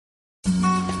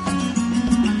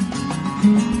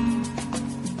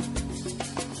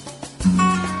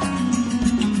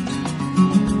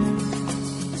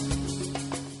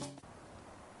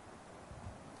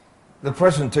The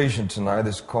presentation tonight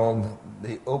is called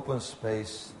The Open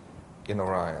Space in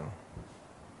Orion.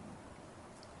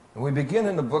 And we begin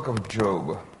in the book of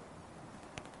Job.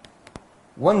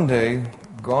 One day,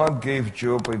 God gave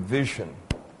Job a vision.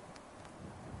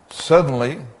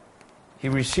 Suddenly, he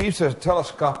receives a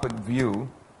telescopic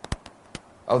view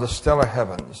of the stellar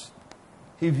heavens.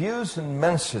 He views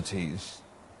immensities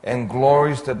and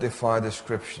glories that defy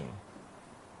description.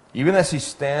 Even as he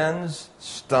stands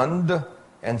stunned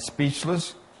and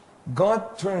speechless,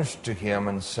 God turns to him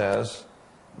and says,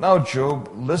 "Now, Job,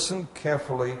 listen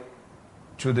carefully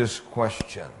to this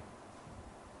question.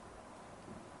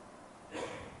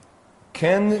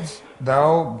 Canst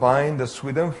thou bind the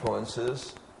sweet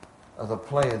influences of the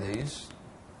Pleiades,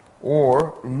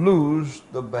 or loose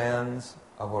the bands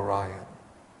of Orion?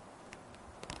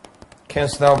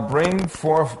 Canst thou bring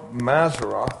forth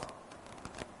Mazzaroth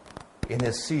in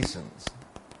his seasons?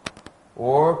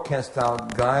 Or canst thou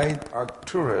guide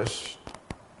Arcturus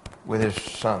with his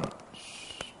sons?"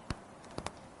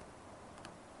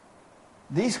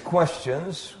 These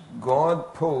questions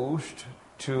God posed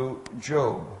to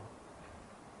Job.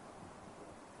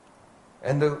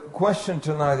 And the question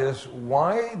tonight is,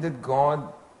 why did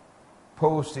God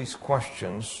pose these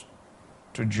questions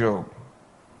to Job?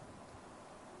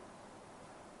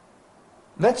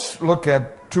 Let's look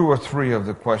at two or three of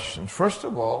the questions. First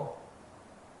of all,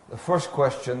 the first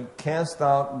question, canst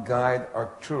thou guide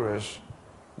Arcturus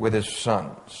with his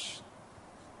sons?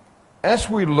 As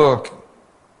we look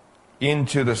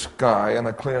into the sky on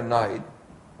a clear night,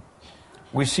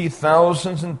 we see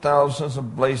thousands and thousands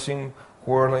of blazing,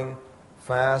 whirling,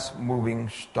 fast-moving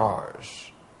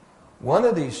stars. One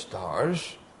of these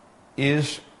stars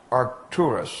is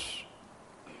Arcturus.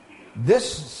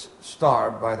 This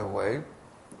star, by the way,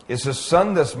 is a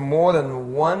sun that's more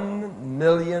than 1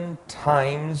 million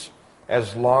times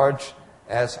as large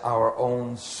as our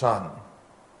own sun.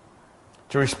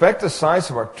 To respect the size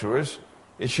of Arcturus,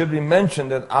 it should be mentioned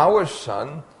that our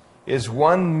sun is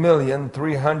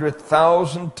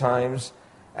 1,300,000 times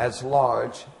as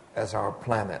large as our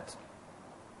planet.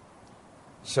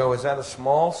 So is that a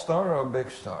small star or a big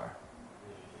star?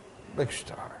 Big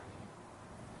star.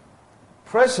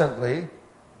 Presently,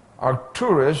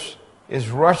 Arcturus is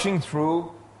rushing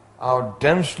through our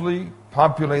densely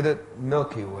populated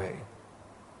Milky Way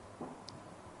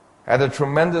at a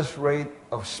tremendous rate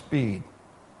of speed.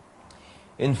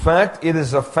 In fact, it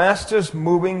is the fastest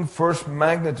moving first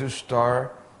magnitude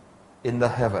star in the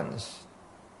heavens.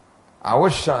 Our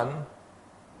sun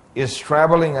is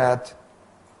traveling at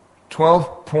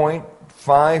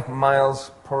 12.5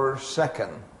 miles per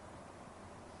second.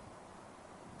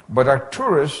 But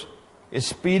Arcturus is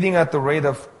speeding at the rate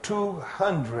of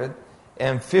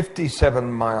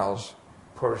 257 miles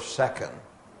per second.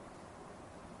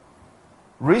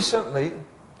 Recently,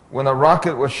 when a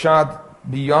rocket was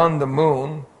shot beyond the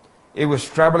moon, it was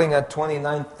traveling at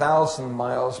 29,000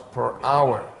 miles per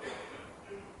hour.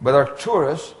 But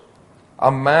Arcturus,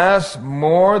 a mass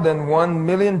more than 1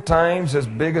 million times as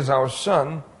big as our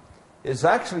sun, is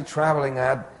actually traveling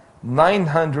at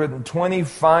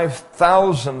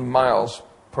 925,000 miles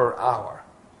per hour.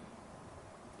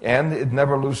 And it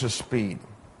never loses speed.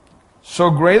 So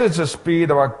great is the speed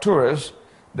of Arcturus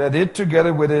that it,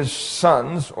 together with his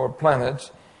suns or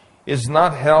planets, is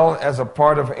not held as a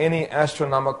part of any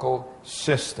astronomical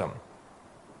system.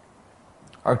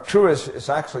 Arcturus is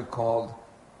actually called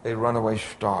a runaway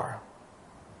star,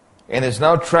 and is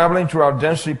now traveling through our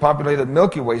densely populated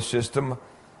Milky Way system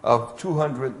of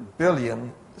 200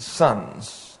 billion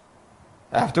suns,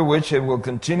 after which it will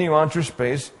continue on through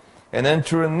space and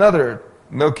enter another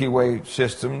Milky Way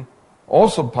system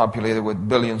also populated with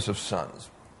billions of suns.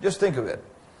 Just think of it.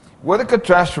 What a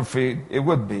catastrophe it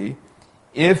would be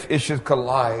if it should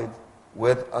collide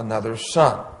with another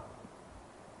sun.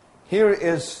 Here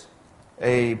is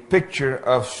a picture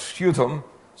of Scutum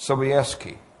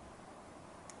Sobieski.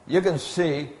 You can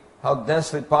see how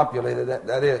densely populated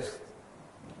that is.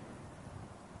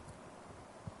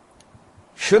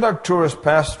 Should Arcturus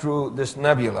pass through this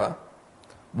nebula,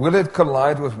 will it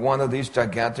collide with one of these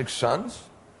gigantic suns?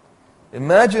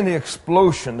 Imagine the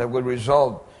explosion that would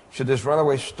result should this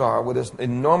runaway star with its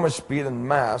enormous speed and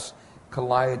mass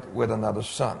collide with another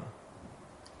sun.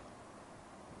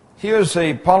 Here's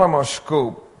a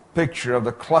palmoscope picture of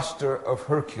the cluster of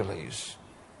Hercules.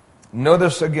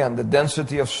 Notice again the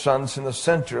density of suns in the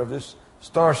center of this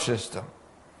star system.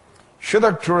 Should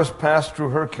Arcturus pass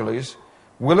through Hercules,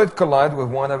 will it collide with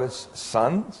one of its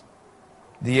suns?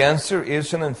 The answer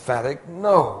is an emphatic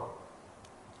no.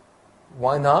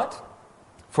 Why not?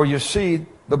 For you see,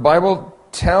 the Bible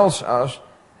tells us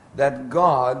that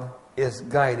God is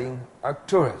guiding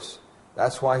Arcturus.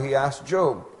 That's why he asked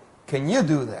Job, can you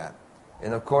do that?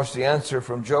 And of course the answer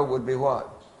from Job would be what?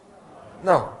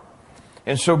 No.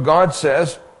 And so God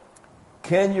says,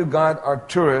 can you guide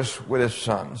Arcturus with his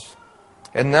sons?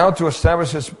 And now to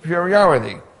establish his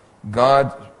superiority,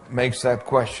 God makes that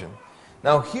question.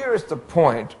 Now here is the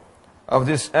point of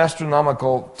this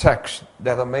astronomical text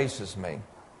that amazes me.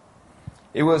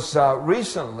 It was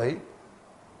recently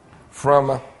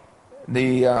from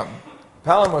the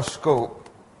Palomar scope.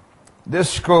 This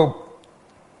scope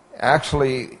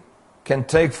actually can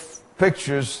take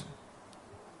pictures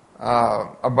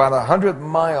about 100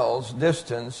 miles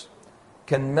distance,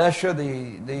 can measure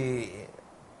the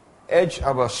edge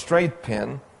of a straight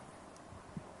pin.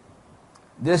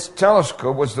 This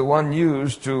telescope was the one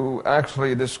used to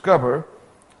actually discover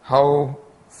how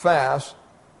fast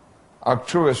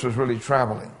Arcturus was really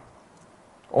traveling.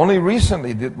 Only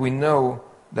recently did we know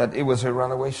that it was a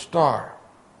runaway star,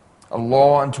 a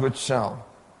law unto itself,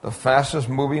 the fastest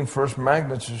moving first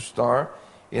magnitude star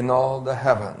in all the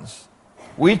heavens.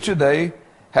 We today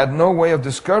had no way of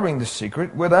discovering the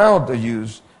secret without the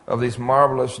use of these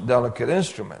marvelous, delicate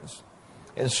instruments.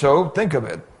 And so, think of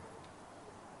it.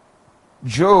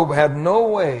 Job had no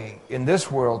way in this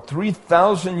world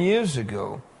 3,000 years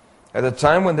ago, at a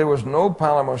time when there was no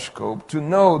Palomar scope, to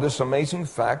know this amazing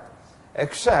fact,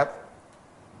 except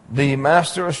the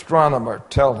master astronomer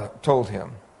told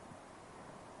him.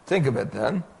 Think of it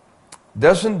then.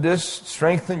 Doesn't this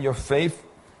strengthen your faith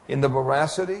in the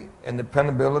veracity and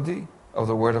dependability of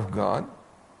the Word of God?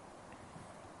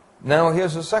 Now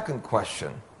here's a second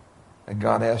question that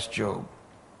God asked Job.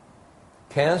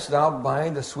 Canst thou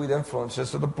bind the sweet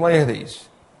influences of the Pleiades?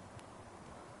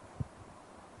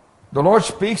 The Lord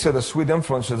speaks of the sweet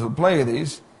influences of the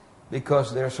Pleiades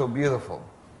because they're so beautiful.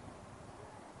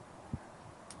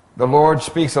 The Lord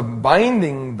speaks of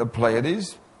binding the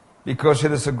Pleiades because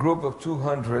it is a group of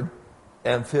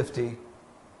 250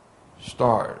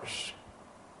 stars.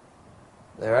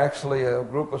 They're actually a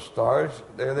group of stars.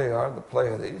 There they are, the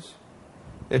Pleiades.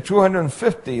 There are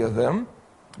 250 of them,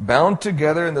 bound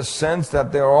together in the sense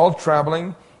that they're all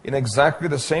traveling in exactly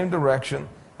the same direction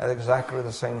at exactly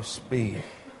the same speed.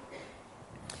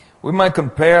 We might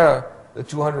compare the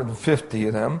 250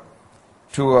 of them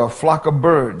to a flock of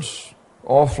birds,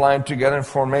 all flying together in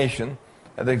formation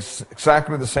at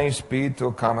exactly the same speed to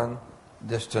a common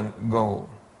distant goal.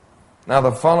 Now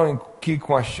the following key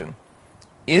question.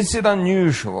 Is it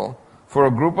unusual for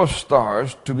a group of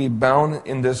stars to be bound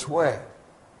in this way?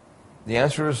 The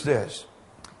answer is this.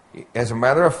 As a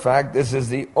matter of fact, this is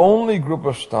the only group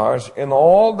of stars in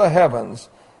all the heavens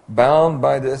bound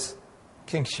by this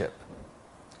kingship.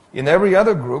 In every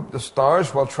other group, the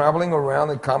stars, while traveling around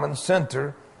a common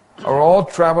center, are all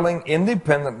traveling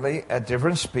independently at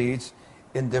different speeds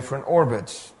in different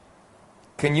orbits.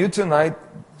 Can you tonight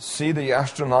see the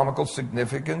astronomical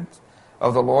significance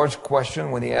of the Lord's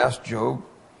question when he asked Job,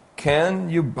 can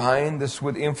you bind the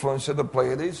sweet influence of the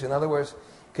Pleiades? In other words,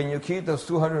 can you keep those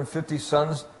 250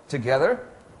 suns together?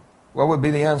 What would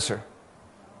be the answer?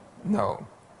 No.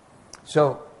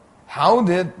 So, how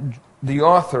did the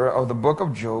author of the book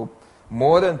of Job,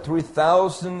 more than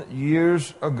 3,000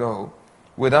 years ago,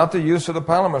 without the use of the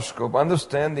Palomar scope,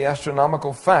 understand the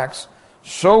astronomical facts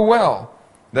so well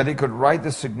that he could write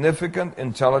the significant,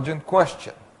 intelligent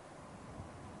question?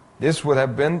 This would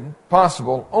have been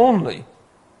possible only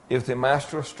if the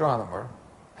master astronomer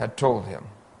had told him.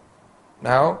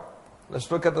 Now,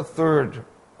 let's look at the third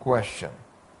question.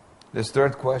 This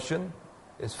third question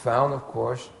is found, of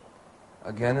course,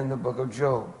 again in the book of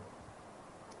Job.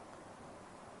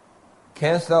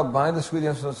 Canst thou bind the sweet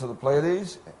influence of the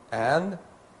Pleiades and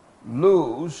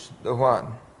loose the what?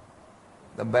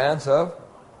 The bands of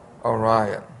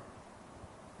Orion.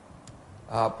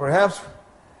 Perhaps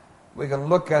we can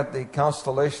look at the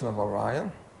constellation of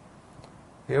Orion.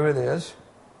 Here it is.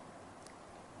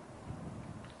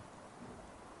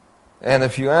 And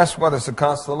if you ask what is a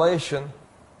constellation,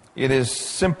 it is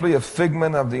simply a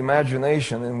figment of the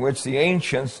imagination in which the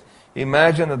ancients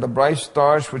imagined that the bright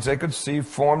stars which they could see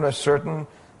formed a certain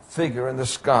figure in the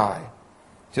sky.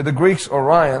 To the Greeks,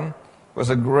 Orion was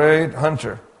a great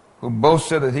hunter who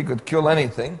boasted that he could kill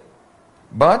anything,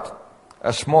 but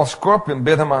a small scorpion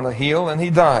bit him on the heel and he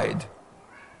died.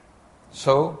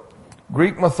 So,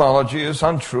 Greek mythology is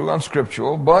untrue,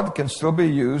 unscriptural, but can still be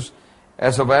used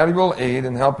as a valuable aid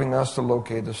in helping us to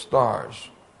locate the stars.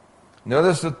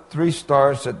 Notice the three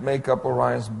stars that make up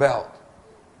Orion's belt.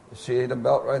 You see the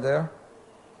belt right there?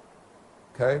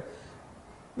 Okay.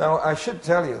 Now, I should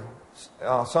tell you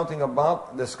something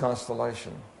about this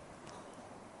constellation.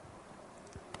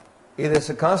 It is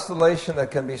a constellation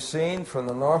that can be seen from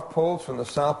the North Pole, from the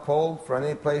South Pole, from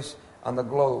any place on the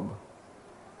globe.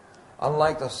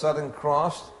 Unlike the Southern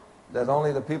Cross that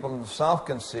only the people in the South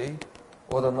can see,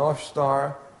 or the North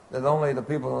Star that only the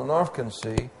people in the North can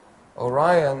see,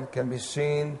 Orion can be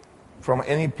seen from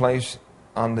any place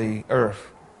on the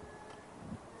earth.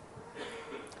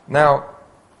 Now,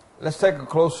 let's take a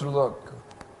closer look.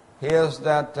 Here's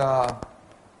that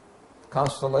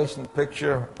constellation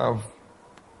picture of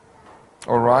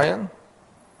Orion.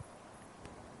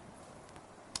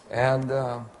 And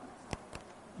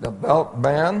the belt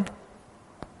band.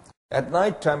 At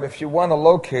nighttime, if you want to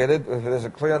locate it, if it is a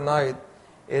clear night,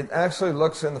 it actually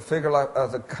looks in the figure like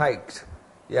as a kite.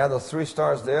 You have the 3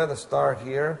 stars there, the star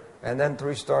here, and then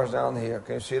 3 stars down here.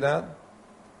 Can you see that?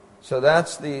 So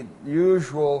that's the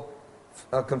usual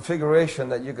configuration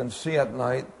that you can see at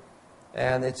night,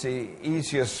 and it's the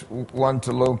easiest one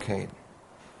to locate.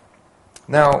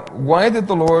 Now, why did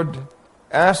the Lord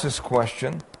ask this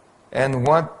question, and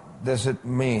what does it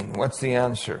mean? What's the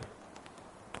answer?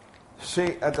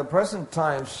 See, at the present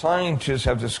time, scientists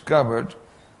have discovered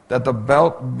that the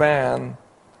belt band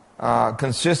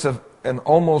consists of an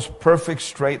almost perfect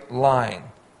straight line,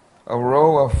 a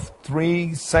row of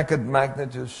 3 second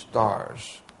magnitude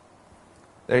stars.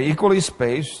 They're equally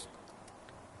spaced,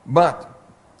 but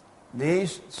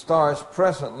these stars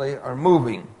presently are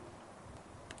moving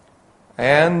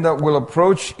and will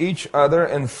approach each other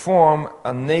and form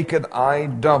a naked eye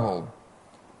double.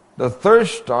 The 3rd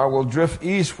star will drift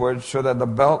eastward so that the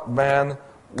belt band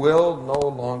will no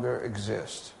longer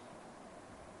exist.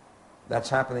 That's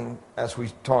happening as we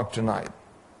talk tonight.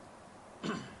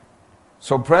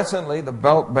 So presently, the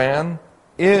belt band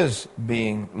is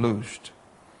being loosed.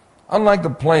 Unlike the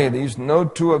Pleiades, no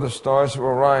 2 of the stars of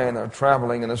Orion are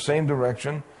traveling in the same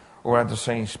direction or at the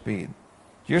same speed.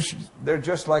 They're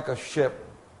just like a ship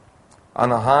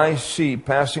on a high sea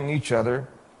passing each other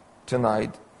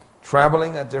tonight,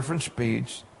 traveling at different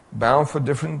speeds, bound for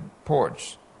different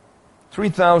ports.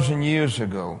 3,000 years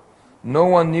ago, no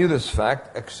one knew this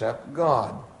fact except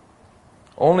God.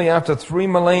 Only after 3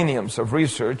 millenniums of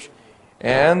research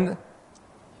and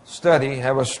study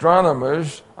have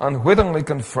astronomers unwittingly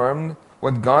confirmed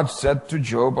what God said to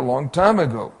Job a long time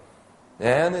ago.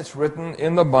 And it's written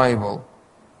in the Bible.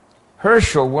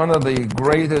 Herschel, one of the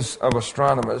greatest of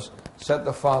astronomers, said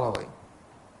the following: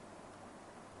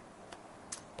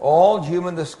 all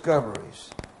human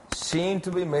discoveries seem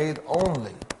to be made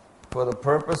only for the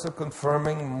purpose of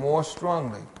confirming more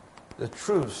strongly the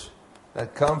truths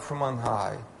that come from on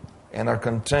high and are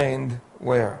contained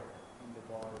where?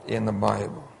 In the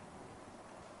Bible.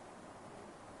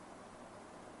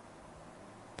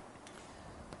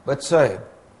 But say,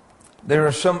 there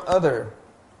are some other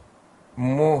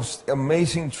most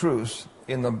amazing truths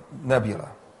in the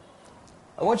nebula.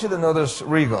 I want you to notice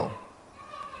Regal,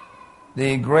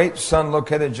 the great sun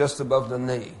located just above the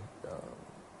knee.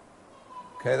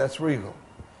 Okay, that's Regal.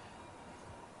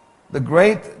 The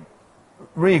great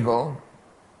Regal,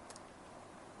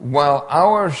 while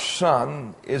our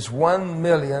sun is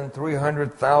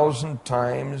 1,300,000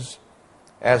 times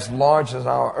as large as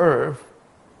our Earth,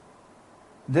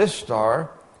 this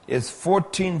star is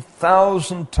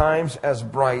 14,000 times as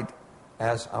bright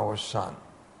as our sun.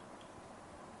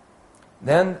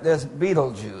 Then there's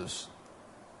Betelgeuse.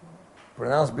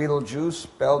 Pronounced Betelgeuse,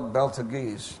 spelled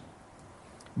Beltagese.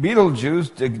 Betelgeuse,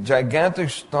 the gigantic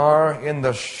star in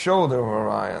the shoulder of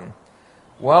Orion.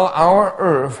 While our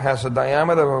Earth has a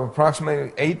diameter of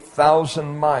approximately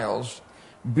 8,000 miles,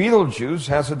 Betelgeuse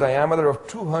has a diameter of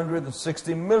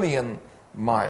 260 million miles.